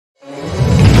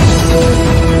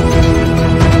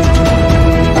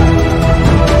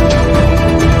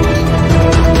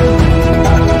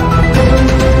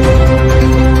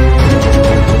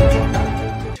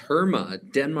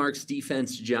Denmark's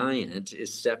defense giant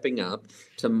is stepping up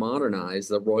to modernize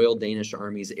the Royal Danish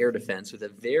Army's air defense with a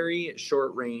very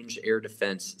short-range air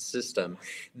defense system.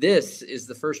 This is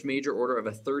the first major order of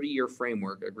a 30-year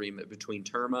framework agreement between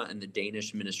Terma and the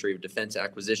Danish Ministry of Defense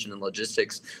Acquisition and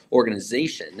Logistics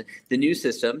Organization. The new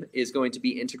system is going to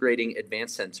be integrating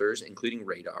advanced sensors, including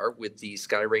radar, with the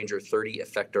Skyranger 30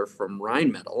 effector from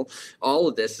Rheinmetall. All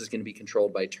of this is going to be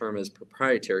controlled by Terma's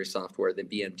proprietary software, the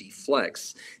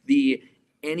BMD-Flex. The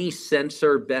any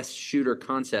sensor best shooter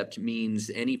concept means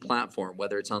any platform,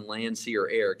 whether it's on land, sea, or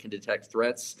air, can detect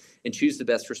threats and choose the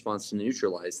best response to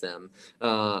neutralize them.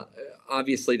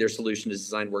 Obviously, their solution is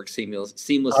designed to work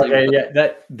seamlessly. Okay,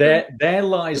 yeah, there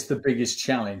lies the biggest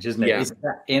challenge, isn't it? Yeah. It's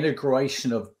that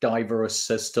integration of diverse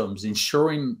systems,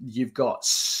 ensuring you've got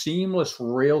seamless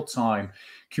real-time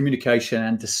communication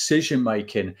and decision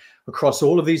making across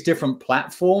all of these different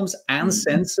platforms and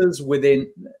sensors within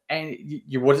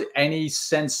any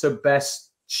sensor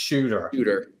best shooter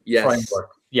Yes.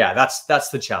 framework. Yeah, that's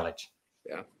the challenge.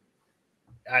 Yeah,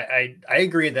 I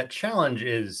agree. That challenge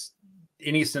is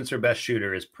any sensor best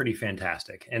shooter is pretty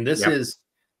fantastic, and this is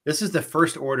the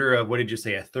first order of, what did you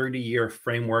say, a 30-year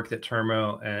framework that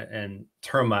Terma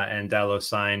and DALO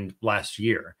signed last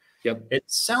year. Yep. It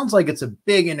sounds like it's a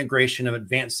big integration of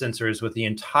advanced sensors with the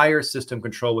entire system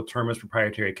control with Terma's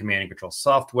proprietary command and control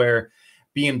software,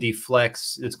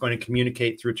 BMD-Flex. It's going to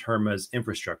communicate through Terma's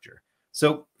infrastructure.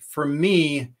 So for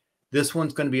me, this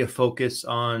one's going to be a focus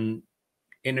on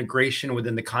integration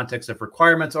within the context of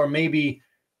requirements, or maybe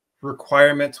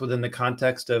requirements within the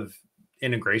context of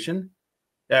integration.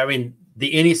 I mean,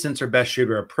 the any sensor best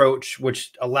shooter approach,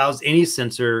 which allows any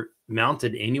sensor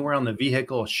mounted anywhere on the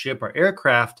vehicle, ship, or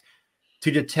aircraft to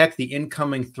detect the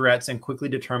incoming threats and quickly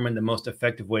determine the most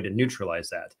effective way to neutralize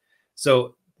that.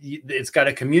 So it's got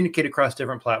to communicate across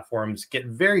different platforms, get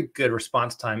very good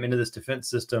response time into this defense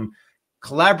system,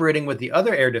 collaborating with the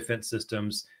other air defense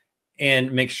systems,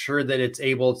 and make sure that it's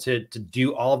able to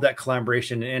do all of that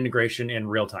collaboration and integration in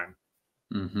real time.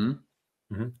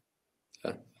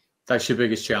 That's your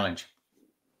biggest challenge.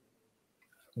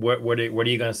 What are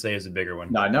you going to say is a bigger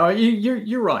one? No,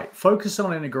 you're right. Focus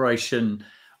on integration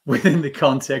within the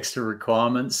context of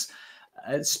requirements.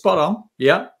 It's spot on,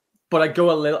 yeah. But I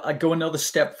go another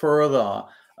step further.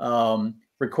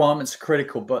 Requirements are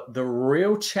critical, but the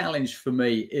real challenge for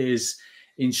me is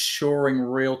ensuring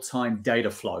real-time data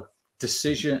flow,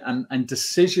 decision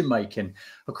making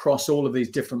across all of these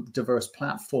different diverse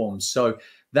platforms. So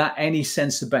that any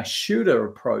sensor best shooter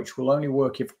approach will only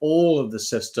work if all of the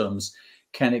systems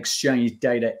can exchange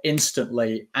data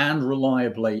instantly and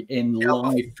reliably in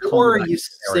live. Before you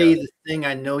say the thing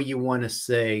I know you want to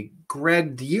say,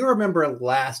 Greg, do you remember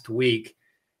last week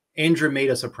Andrew made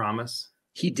us a promise?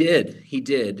 He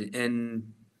did,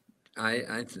 and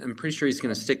I'm pretty sure he's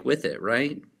going to stick with it,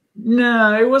 right?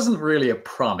 No, it wasn't really a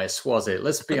promise, was it?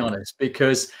 Let's be honest,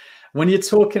 because when you're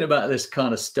talking about this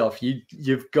kind of stuff,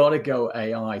 you've got to go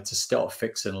AI to start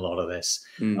fixing a lot of this.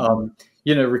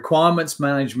 Requirements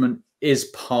management is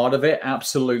part of it,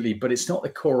 absolutely, but it's not the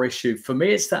core issue. For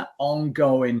me, it's that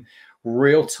ongoing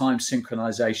real-time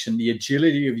synchronization, the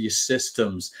agility of your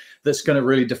systems that's going to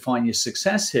really define your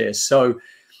success here. So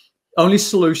only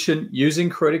solution using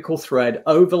critical thread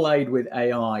overlaid with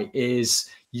AI is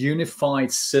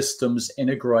unified systems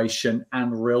integration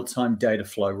and real-time data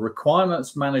flow.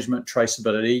 Requirements management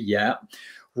traceability, yeah.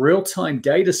 Real-time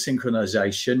data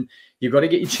synchronization, you've got to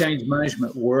get your change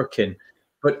management working.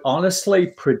 But honestly,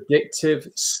 predictive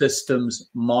systems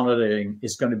monitoring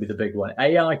is going to be the big one.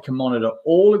 AI can monitor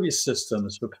all of your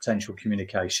systems for potential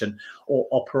communication or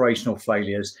operational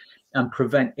failures and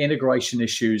prevent integration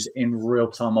issues in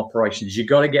real-time operations. You've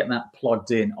got to get that plugged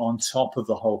in on top of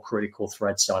the whole critical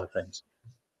thread side of things.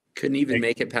 Couldn't even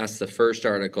make it past the first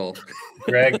article.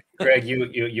 Greg,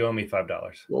 you owe me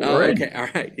 $5. Oh, okay, all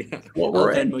right. Yeah. I'll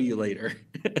Venmo you later.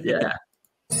 Yeah.